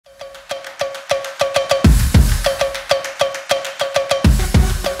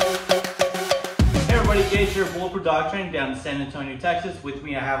here at Bulletproof Dog Training down in San Antonio, Texas. With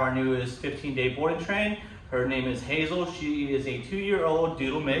me I have our newest 15-day board and train. Her name is Hazel. She is a 2-year-old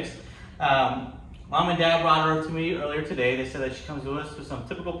doodle mix. Mom and Dad brought her to me earlier today. They said that she comes to us with some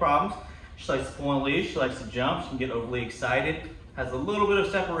typical problems. She likes to pull on a leash, she likes to jump, she can get overly excited, has a little bit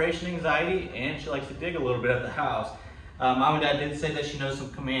of separation anxiety, and she likes to dig a little bit at the house. Mom and Dad did say that she knows some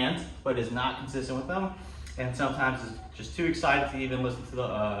commands, but is not consistent with them, and sometimes is just too excited to even listen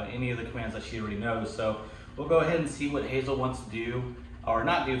to any of the commands that she already knows. So we'll go ahead and see what Hazel wants to do, or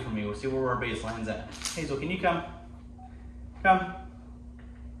not do for me. We'll see where our baseline's at. Hazel, can you come? Come.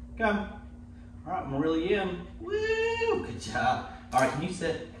 Come. All right, I'm gonna reel you in. Woo, good job. All right, can you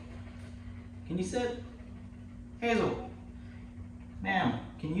sit? Can you sit? Hazel. Ma'am,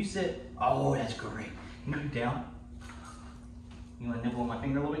 can you sit? Oh, that's great. Can you down? You wanna nibble on my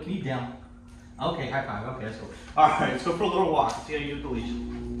finger a little bit? Can you down? Okay, high five. Okay, that's cool. All right, let's go for a little walk. Let's see how you do with the leash.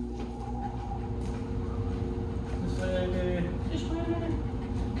 This way, this way.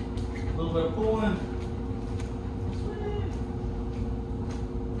 A little bit of pulling. This way.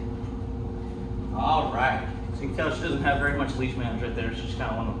 All right. So you can tell she doesn't have very much leash management there. She just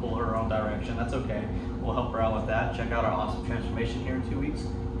kind of wants to pull her own direction. That's okay. We'll help her out with that. Check out our awesome transformation here in 2 weeks.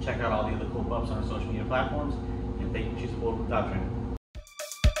 Check out all the other cool pups on our social media platforms. And thank you for choosing Bulletproof Dog Training.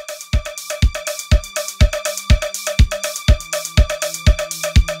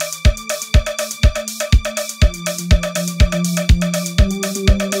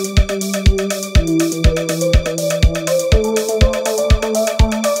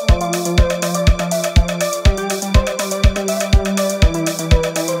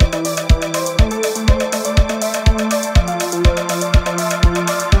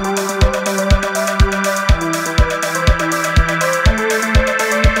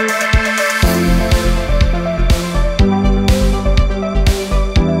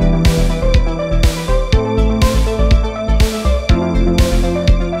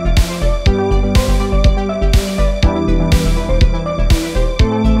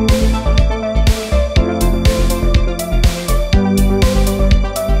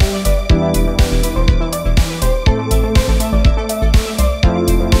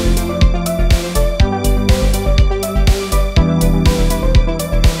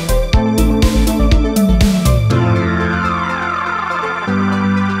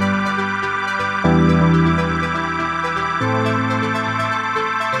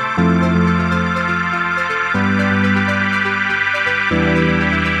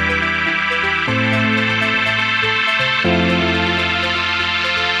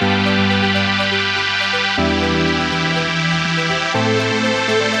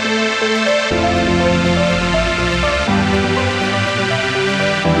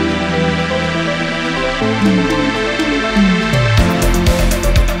 Mm-hmm.